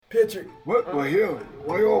Patrick. What? We're here.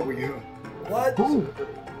 Why are we here? What? Who?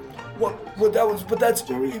 What that was, but that's...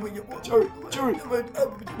 Jerry.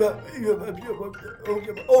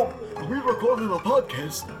 Oh, We recorded a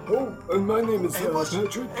podcast. oh. And my name is Ambush?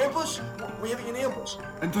 Patrick. Ambush? We're having an ambush.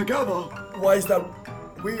 And together, Why is that?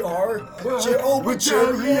 We are... We're we're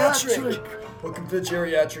Jerryatrick. Jerryatrick. Welcome to the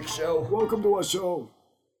Jerryatrick Show. welcome to our show.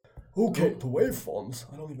 Okay, the waveforms.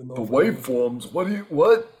 I don't even know. The if I- waveforms? What are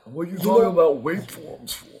you talking about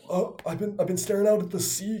waveforms for? I've been staring out at the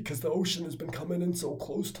sea because the ocean has been coming in so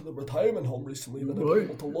close to the retirement home recently that I've Right.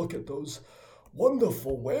 been able to look at those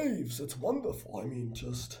wonderful waves. It's wonderful. I mean,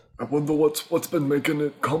 just... I wonder what's been making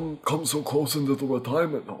it come so close into the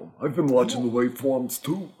retirement home. I've been watching the waveforms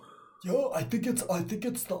too. Yeah, I think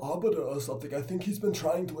it's the arbiter or something. I think he's been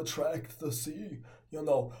trying to attract the sea. You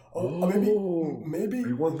know, maybe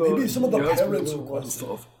some of the parents requested.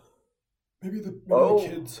 Maybe the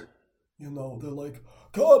kids. You know, they're like,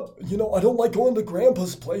 God, I don't like going to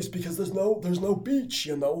Grandpa's place because there's no beach.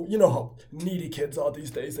 You know how needy kids are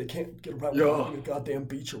these days. They can't get around having a goddamn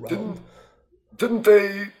beach around. Didn't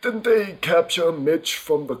they capture Mitch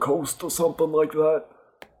from the coast or something like that?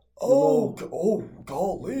 Oh,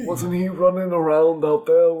 golly! Wasn't he running around out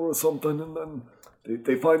there or something, and then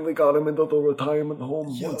they finally got him into the retirement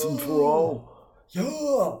home once and for all?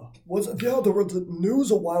 Yeah, there was the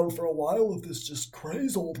news around for a while of this just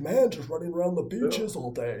crazy old man just running around the beaches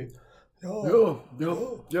all day. Yeah.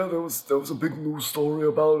 There was a big news story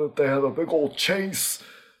about it. They had a big old chase.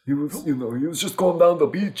 He was just going down the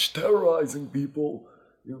beach terrorizing people.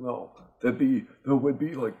 There would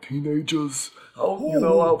be like teenagers out,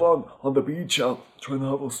 out on the beach, out trying to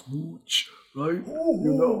have a smooch, right?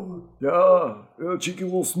 Cheeky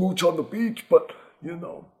little smooch on the beach, but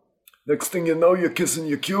next thing you know, you're kissing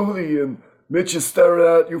your cutie, and Mitch is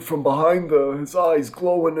staring at you from behind her, his eyes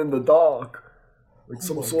glowing in the dark, like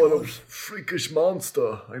some sort of freakish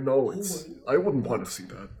monster. I know I wouldn't want to see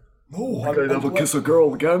that. No, I'd never kiss a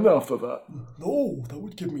girl again after that. No, that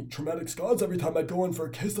would give me traumatic scars every time I'd go in for a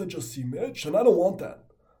kiss. I'd just see Mitch, and I don't want that.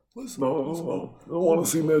 Listen, I don't want to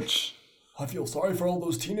see Mitch. I feel sorry for all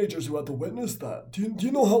those teenagers who had to witness that. Do you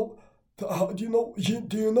know how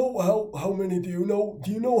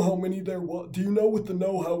many there were? Do you know with the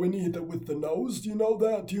no how many with the nose? Do you know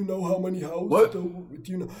that? Do you know how many hoes? What?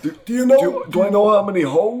 Do I know how many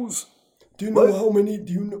hoes? Do you know how many?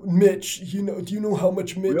 Do you know Mitch? Do you know how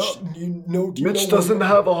much Mitch? Yeah. Mitch doesn't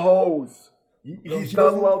have a hose. He's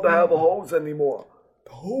not allowed to have a hose anymore.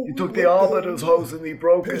 He took the arbiter's hose and he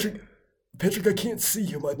broke it. Patrick, I can't see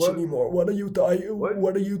you much anymore. What are you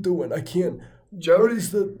doing? I can't. Jerry,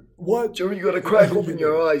 What? Jerry, you got a crack open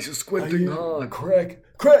your eyes. You're squinting hard.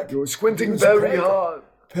 Crack. You're squinting very hard.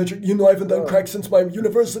 Patrick, I haven't done crack since my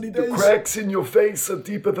university days. The cracks in your face are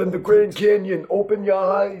deeper than the Grand Canyon. Open your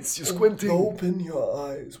eyes. You're squinting. Open your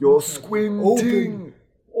eyes. You're squinting.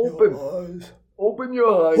 Open. Your eyes. Open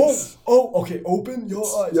your eyes. Okay. Open your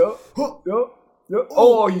eyes. Yeah.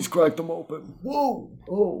 Oh, he's cracked them open. Whoa.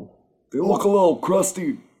 Oh, they look a little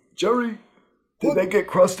crusty. Jerry, did they get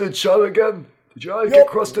crusted shut again? Did your eyes get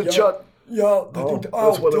crusted shut? Yeah,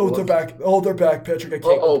 they're back. They're back, Patrick. I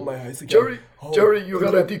can't open my eyes again. Jerry, you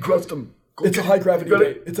gotta decrust them. It's a high gravity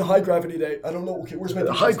day. It's a high gravity day. I don't know. Okay, where's my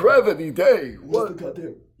high gravity day? What?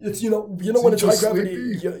 Goddamn. It's when it's high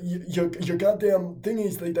gravity, your goddamn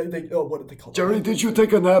thingies. They what did they call it? Jerry, did you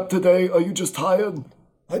take a nap today? Are you just tired?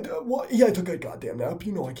 I took a goddamn nap.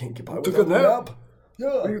 I can't get by without a nap.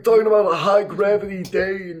 Yeah. Are you talking about a high gravity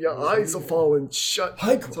day and your eyes are falling shut?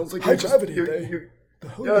 Sounds like high gravity day.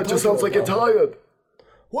 It just sounds like you're tired.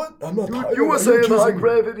 What? I'm not tired. You were saying high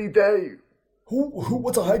gravity day.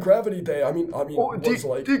 What's a high gravity day? I mean,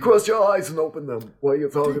 decrust your eyes and open them while you're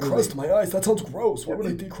talking to me. Decrust my eyes? That sounds gross. Why would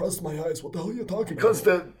I decrust my eyes? What the hell are you talking about? Because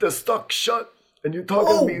they're stuck shut and you're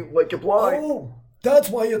talking to me like you're blind. Oh, that's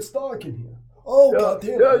why it's dark in here. Oh,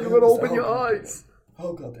 goddamn. Yeah, you're going to open your eyes.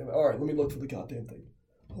 Oh, goddamn it. All right, let me look for the goddamn thing.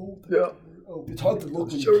 Oh, it's hard to look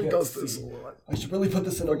when Jerry you can't does see. this a lot. I should really put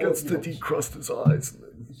this in a gets to decrust his eyes.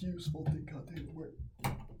 Useful thing, goddamn it.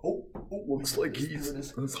 Looks like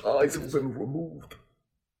his eyes have been removed.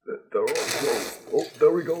 They're all closed. Oh,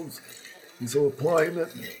 there he goes. He's applying it.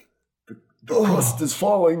 The crust is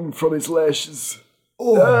falling from his lashes.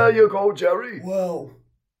 Oh. There you go, Jerry. Wow.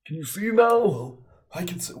 Can you see now? Well, I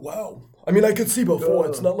can see. Wow. I mean, I could see before.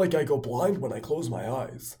 It's not like I go blind when I close my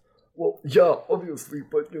eyes. Well, yeah, obviously,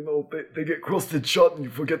 but they get crusted shut and you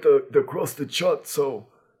forget the crusted shut, so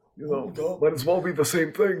might as well be the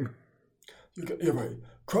same thing. You're right.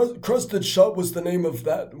 Crusted Shut was the name of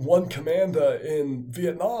that one commander in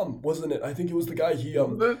Vietnam, wasn't it? I think it was the guy he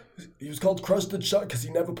was called Crusted Shut because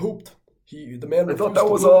he never pooped. The man. I thought that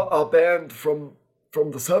was a band from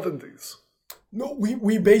the 70s. No,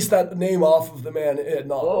 we based that name off of the man. I think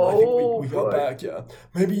we got back. Yeah,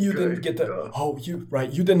 maybe you didn't get that. Yeah. Oh,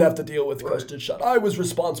 you didn't have to deal with crusted shot. I was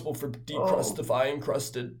responsible for decrustifying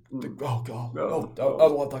crusted. Oh God, no. I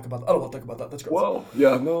don't want to talk about that. I don't want to talk about that. That's gross. Well,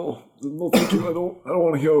 yeah, no, thank you. I don't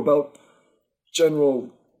want to hear about General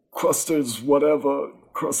Crusters, whatever,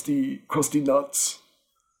 crusty nuts.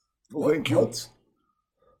 Thank you. Nuts?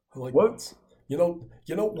 I like nuts. You know,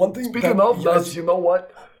 one thing. Speaking of nuts, you know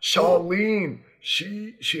what? Charlene,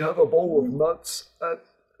 she had a bowl of nuts at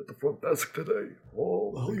the front desk today. Oh,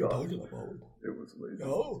 what are you talking about? It was amazing.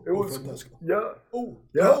 Oh, it was. Front desk. Yeah. Oh,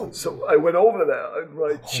 yeah. Oh. So I went over there and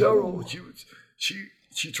Cheryl,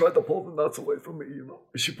 she tried to pull the nuts away from me. You know,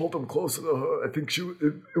 she pulled them closer to her. I think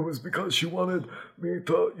it was because she wanted me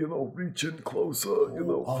to reach in closer.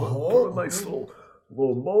 For a nice little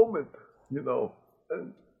moment.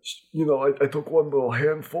 And. I took one little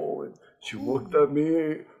handful and she looked at me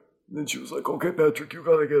and then she was like, "Okay, Patrick, you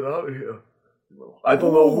gotta get out of here." I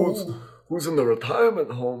don't know who's in the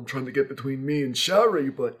retirement home trying to get between me and Sherry,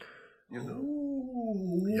 but yeah, I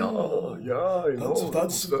know.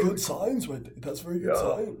 That's good signs right there. That's very good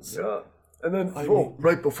signs. Yeah. And then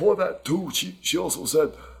right before that too, she also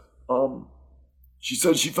said, she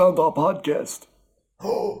said she found our podcast.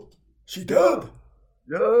 Oh, she did.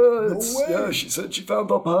 Yeah, she said she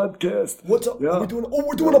found our podcast. What's up? Yeah. We're doing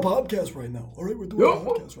a podcast right now. All right, we're doing a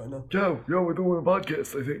podcast right now. Yeah, we're doing a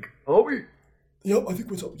podcast, I think. Are we? Yeah, I think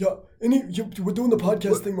we're so. Yeah, we're doing the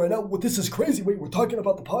podcast thing right now. Well, this is crazy. Wait, we're talking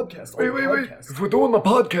about the podcast. Wait. If we're doing the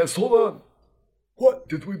podcast, hold on. What?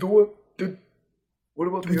 Did we do it? What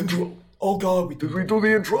about the intro? Oh God, Did we do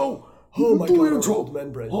the intro? Oh my God, intro. old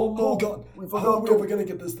men brain. Oh God, how are we ever gonna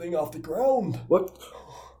get this thing off the ground? What?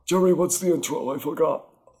 Jerry, what's the intro? I forgot.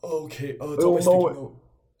 Okay, it's on my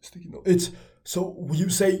sticky note. It's so you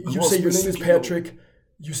say your name is Patrick.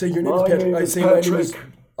 You say your name is Patrick.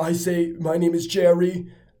 I say my name is Jerry,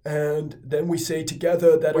 and then we say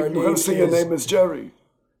together that our name is. You gotta say your name is Jerry.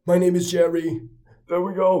 My name is Jerry. There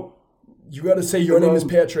we go. You gotta say your name is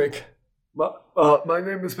Patrick. My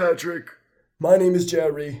name is Patrick. My name is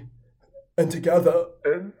Jerry. And together.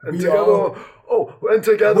 And together. And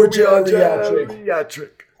together we're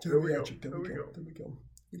Jerryatrick. There we go.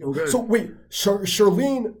 Okay. So wait,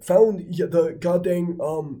 Charlene found the goddamn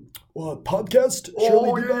podcast.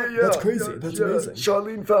 Shirley did that? That's crazy. That's amazing.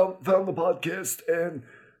 Charlene found the podcast and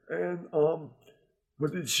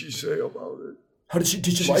what did she say about it? How did she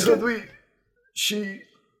like it? She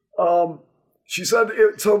said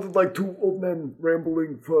it sounded like two old men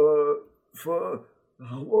rambling for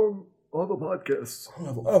how long are the podcasts?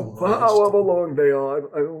 For however long they are.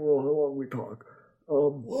 I don't know how long we talk.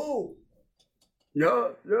 Whoa.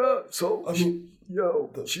 Yeah. So she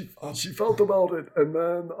felt about it, and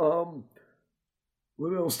then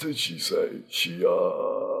what else did she say? She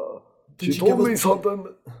told me something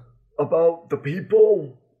about the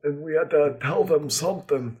people, and we had to tell them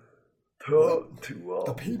something to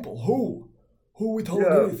the people. Who we told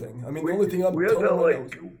them anything? I mean, the only thing I'm telling them right now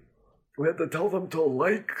is you. We had to tell them to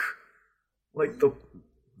like the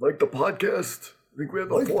podcast. I think we had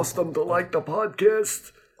to force them to like the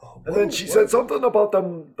podcast. And then she said something about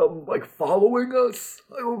them like following us.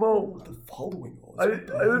 I don't know. Following us? I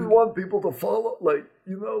didn't want people to follow,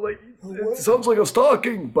 it sounds like a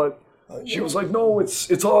stalking, but she was like, no,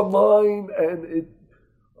 it's online and it,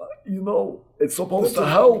 it's supposed to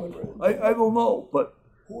help. I don't know, but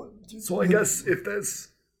so I guess if there's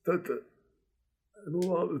that. I don't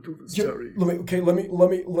know how to do this, Jerry. Let me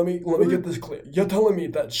get this clear. You're telling me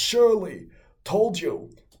that Shirley told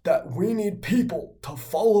you that we need people to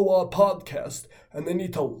follow our podcast and they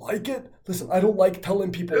need to like it? Listen, I don't like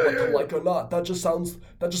telling people what to like or not. That just sounds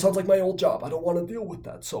like my old job. I don't want to deal with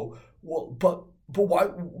that. So, but why?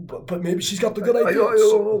 But maybe she's got the good idea. I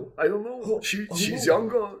don't know. She's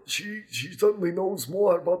younger. She certainly knows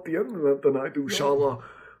more about the internet than I do, Shala.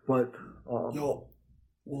 But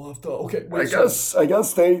we'll have to. Okay, wait, I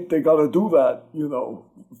guess they gotta do that.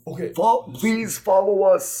 Okay. Please follow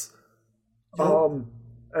us.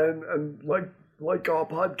 And like our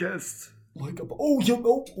podcast. I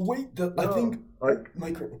think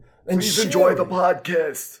please enjoy the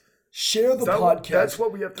podcast. Share the podcast. That's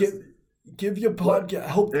what we have to give your podcast.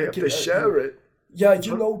 Help. They have to share it. Yeah,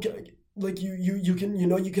 you can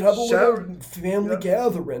have a little family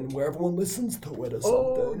gathering where everyone listens to it or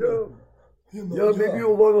something. Oh yeah. Maybe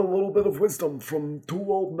you'll learn a little bit of wisdom from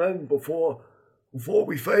two old men before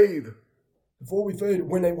we fade. Before we fade,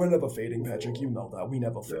 we're never fading, Patrick. You know that. We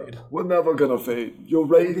never fade. We're never gonna fade. You're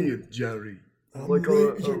radiant, Jerry. Like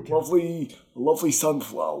a lovely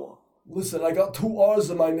sunflower. Listen, I got 2 R's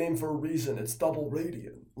in my name for a reason. It's double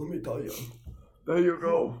radiant. Let me tell you. There you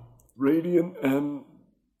go. Radiant and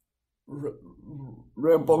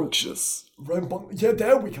rambunctious. Yeah,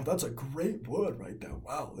 there we go. That's a great word right there.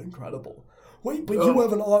 Wow, incredible. Wait, but you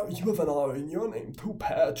have an R. You have an R in your name too,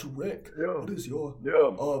 Patrick. Yeah. What is your?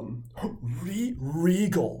 Yeah.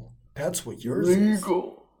 Regal. That's what yours is.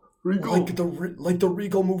 Regal. Like the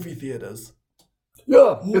Regal movie theaters.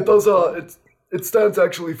 Yeah, it does. It stands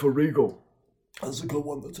actually for Regal. That's a good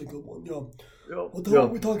one. Yeah. Yeah. What the hell are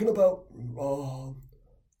we talking about?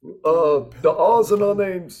 The R's in our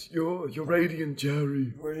names. You're Radiant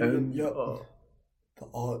Jerry. Radiant, yeah. The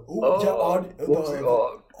audience.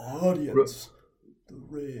 The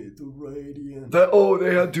radiant.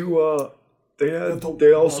 They had to.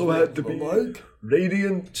 They also had to be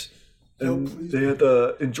radiant, and they had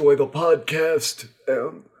to enjoy the podcast.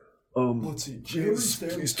 And let's see.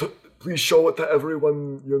 Please show it to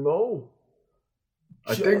everyone you know.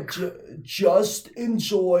 I think just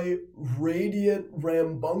enjoy radiant,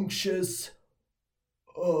 rambunctious,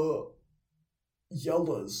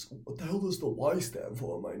 yellas. What the hell does the Y stand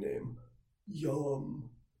for in my name? Young.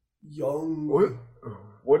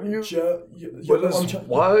 What do you?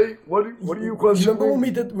 Why? What are you questioning?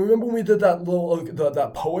 Remember when we did that little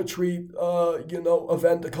that poetry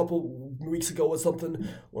event a couple weeks ago or something,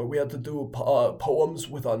 where we had to do poems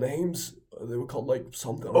with our names. They were called like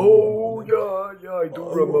something. Oh yeah, I do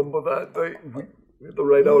remember that. We had to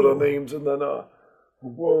write out our names and then a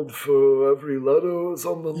word for every letter or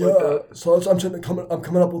something like that. So I'm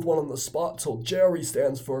coming up with one on the spot. So Jerry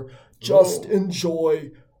stands for just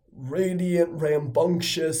enjoy radiant,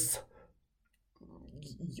 rambunctious.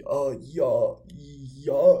 I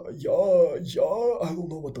don't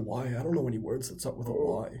know what the Y. I don't know any words that start with a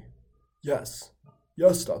Y. Yes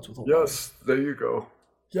starts with a Y. Yes, there you go.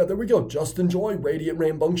 Yeah, there we go. Just enjoy radiant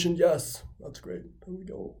rambunctious. Yes, that's great. There we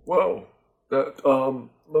go. Wow, that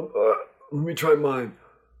let me try mine.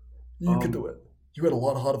 You could do it. You had a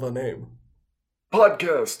lot of a name.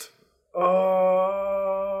 Podcast.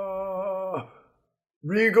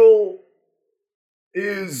 Regal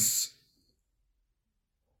is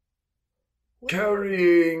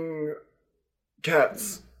carrying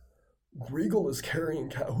cats. Regal is carrying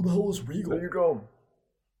cats. Who the hell is Regal? There you go.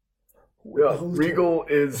 Yeah, Regal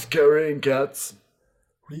is carrying cats.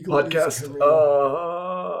 Regal podcast.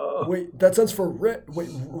 Wait, that stands for Rick.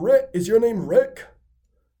 Wait, Rick? Is your name Rick?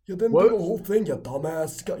 You didn't do the whole thing, you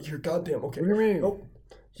dumbass. You're goddamn. Okay. What do you mean? Oh,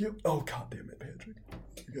 goddamn it, Patrick.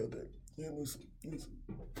 You goddamn. Yeah,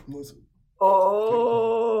 listen.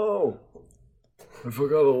 Oh! I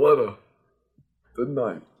forgot a letter. Didn't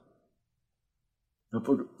I? I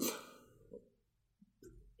forgot.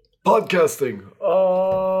 Podcasting.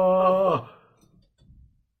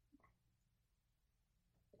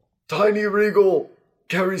 Tiny Regal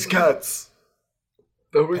carries cats.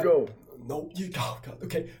 There we go. No,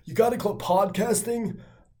 okay. You gotta call podcasting.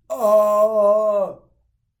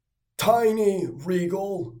 Tiny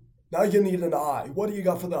Regal. Now you need an eye. What do you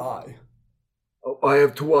got for the eye? Oh, I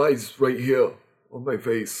have 2 eyes right here on my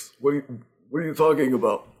face. What are you talking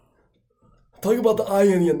about? I'm talking about the I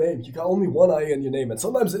in your name. You got only 1 eye in your name, and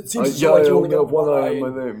sometimes it seems like you only got one eye in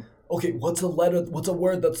my name. Okay, what's a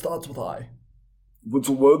word that starts with I? What's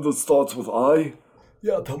a word that starts with I?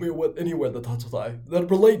 Yeah, tell me any word that starts with I. That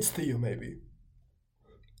relates to you, maybe.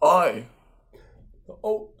 I.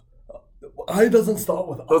 Oh, I doesn't start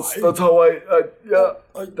with I. That's how it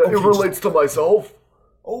relates to myself.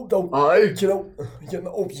 Oh, no. I? You know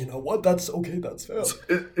what? That's okay, that's fair.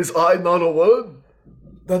 Is I not a word?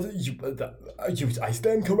 I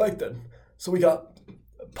stand corrected. So we got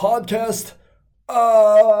podcast,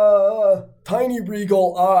 Tiny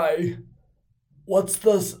Regal, I. What's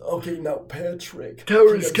this? Okay, now Patrick.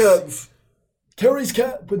 Carries cats. Carries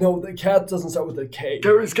cat, but no, the cat doesn't start with a K.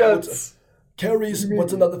 Carries cats. Carries.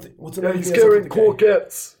 What's another thing? What's another thing? He's carrying cool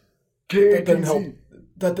cats. That didn't help.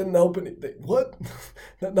 That didn't help anything. What?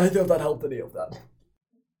 Neither of that helped any of that.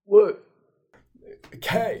 What?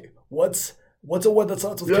 K. What's a word that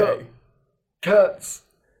starts with K? Cats.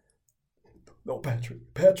 No,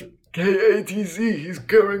 Patrick. Katz. He's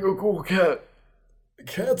carrying a cool cat.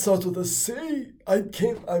 Cat starts with a C.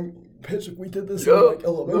 Patrick, we did this in like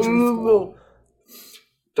elementary school.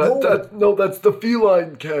 No, that's the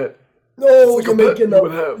feline cat. No, like you're making up.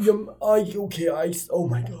 Oh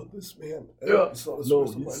my god, this man. Yeah. It's not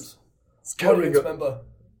sometimes. He's carrying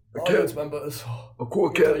Audience members. A cool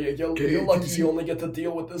cat. You're lucky you only get to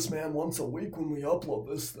deal with this man once a week when we upload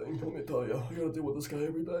this thing. Let me tell you, I gotta deal with this guy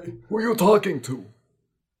every day. Who are you talking to?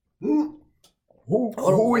 Who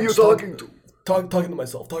are you talking to? Talking to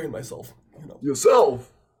myself. You know.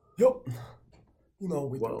 Yourself? Yep. You know,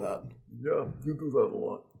 we do that. Yeah, you do that a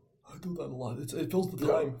lot. I do that a lot. It fills the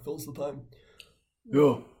time. Fills the time.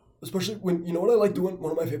 Yeah. Especially when, you know what I like doing?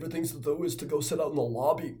 One of my favorite things to do is to go sit out in the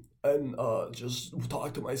lobby and just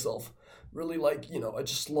talk to myself. Really like, you know, I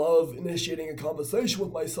just love initiating a conversation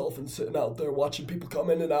with myself and sitting out there watching people come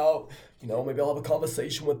in and out. You know, maybe I'll have a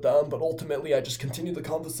conversation with them, but ultimately I just continue the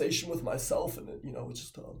conversation with myself, and you know, it's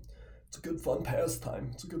just it's a good fun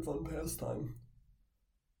pastime. It's a good fun pastime.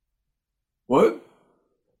 What?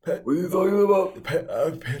 What are you talking about?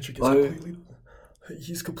 Patrick is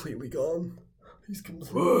he's completely gone. He's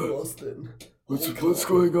completely lost it. What's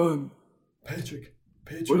going on? Patrick.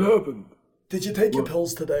 What happened? Did you take your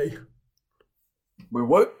pills today? My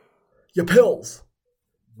what? Your pills.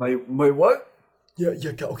 My what? Yeah,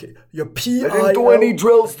 okay. Your P-I-L... I didn't do any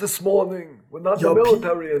drills this morning. We're not in the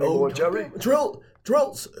military anymore, Jerry.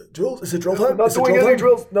 Drills. Is it drill time? We're not doing any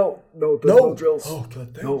drills. No, there's no drills. Oh,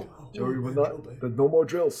 God damn. No, Jerry, we're not. There's no more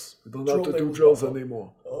drills. We don't have to do drills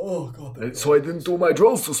anymore. Oh, God. So I didn't do my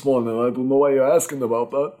drills this morning. I don't know why you're asking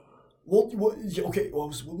about that. What was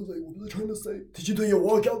I trying to say? Did you do your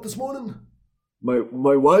workout this morning? My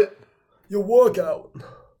what? Your workout.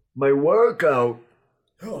 My workout?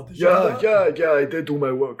 Yeah, I did do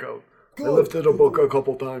my workout. Good, I lifted a book a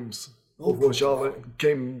couple times before Charlotte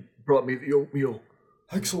brought me the oatmeal.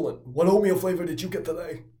 Excellent. What oatmeal flavor did you get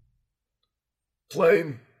today?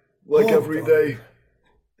 Plain, every day.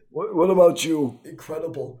 What about you?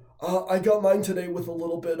 Incredible. I got mine today with a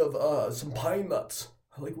little bit of some pine nuts.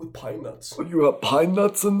 I like with pine nuts. Oh, you have pine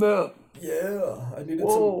nuts in there? Yeah, I needed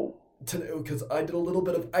some today because I did a little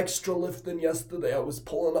bit of extra lifting yesterday. I was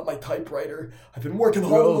pulling up my typewriter. I've been working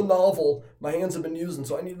hard on the novel. My hands have been using,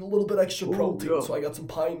 so I needed a little bit extra protein. So I got some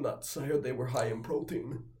pine nuts. I heard they were high in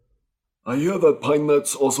protein. I hear that pine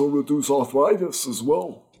nuts also reduce arthritis as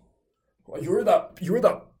well. You heard that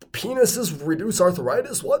penises reduce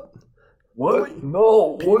arthritis? What? What? Really?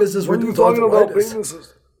 No. Penises what are you talking about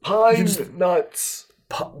penises? Pine nuts.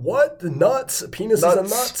 What? The nuts? Penises and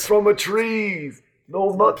nuts? From a tree.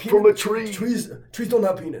 No, not from a tree. Trees don't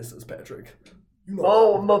have penises, Patrick. You know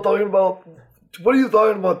no, I'm not talking about... What are you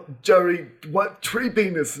talking about, Jerry? What? Tree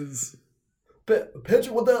penises?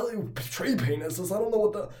 Patrick, what the hell? Tree penises? I don't know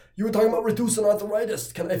what the... You were talking about reducing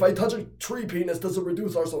arthritis. If I touch a tree penis, does it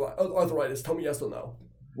reduce arthritis? Tell me yes or no.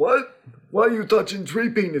 What? Why are you touching tree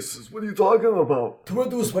penises? What are you talking about? To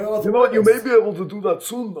reduce my arthritis. You know what? You may be able to do that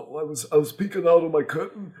soon, though. I was peeking out of my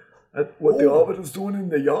curtain at what the arbiter's doing in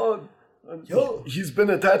the yard. And he's been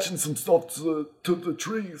attaching some stuff to the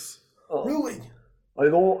trees. Really? I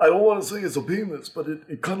don't want to say it's a penis, but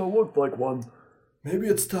it kind of looked like one. Maybe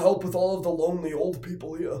it's to help with all of the lonely old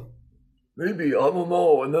people here. Maybe, I don't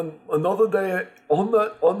know. And then another day on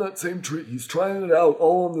that same tree, he's trying it out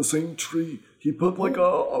all on the same tree. He put like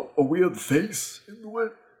a weird face into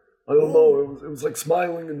it. I don't know. It was like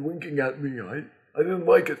smiling and winking at me. I didn't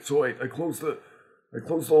like it, so I closed the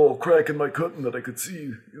little crack in my curtain that I could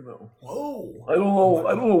see. You know. Whoa! I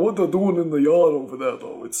don't know what they're doing in the yard over there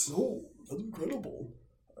though. It's that's incredible.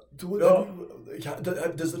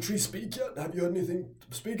 Does the tree speak yet? Have you heard anything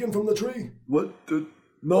speaking from the tree? What?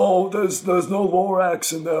 No, there's no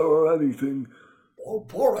borax in there or anything.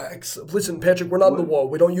 Borax? Listen, Patrick, we're not in the war.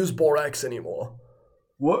 We don't use borax anymore.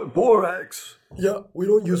 What? Borax? Yeah, we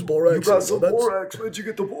don't use borax. You got some borax. Where'd you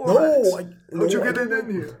get the borax? How'd you get it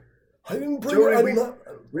in here? I didn't bring it.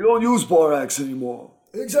 We don't use borax anymore.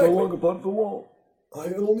 Exactly. It's no longer part of the wall. I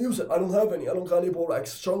don't use it. I don't have any. I don't got any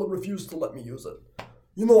borax. Charlotte refused to let me use it.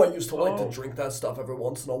 You know I used to like to drink that stuff every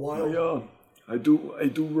once in a while. Yeah, I do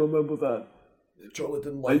remember that. Charlotte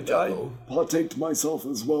didn't like that, though. I partaked myself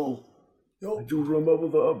as well. I do remember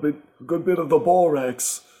a good bit of the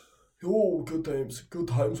borax. Oh, good times with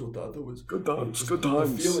that. There was good times.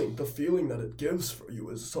 The feeling that it gives for you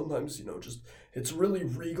is sometimes, it's really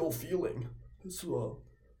regal feeling. It's you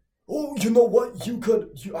know what?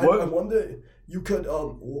 I wonder you could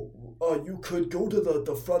go to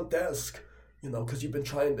the front desk. Because you've been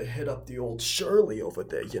trying to hit up the old Shirley over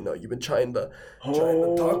there. You've been trying to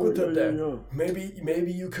talk with her there. Yeah.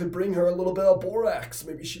 Maybe you could bring her a little bit of borax.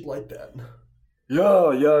 Maybe she'd like that.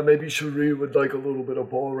 Yeah. Maybe Cherie would like a little bit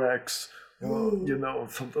of borax.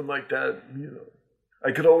 Something like that.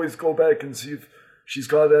 I could always go back and see if she's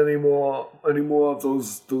got any more of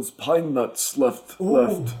those pine nuts left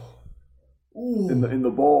in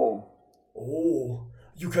the bowl. Oh.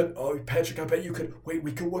 You could, Patrick, I bet you could,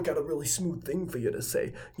 we could work out a really smooth thing for you to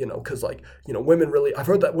say, because women really, I've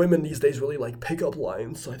heard that women these days really like pickup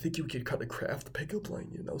lines, so I think you could kind of craft a pickup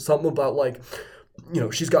line, something about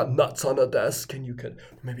she's got nuts on her desk, and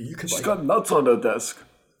maybe you could She's got nuts on her desk?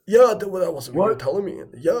 Yeah, that was what you were telling me.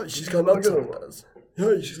 Yeah, she's got nuts on the desk.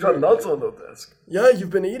 Yeah, she's got nuts on the desk. Yeah, you've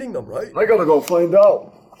been eating them, right? I gotta go find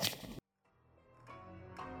out.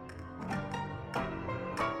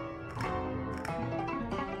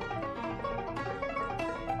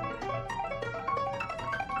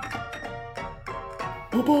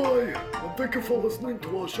 Bye-bye, and thank you for listening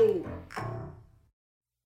to our show.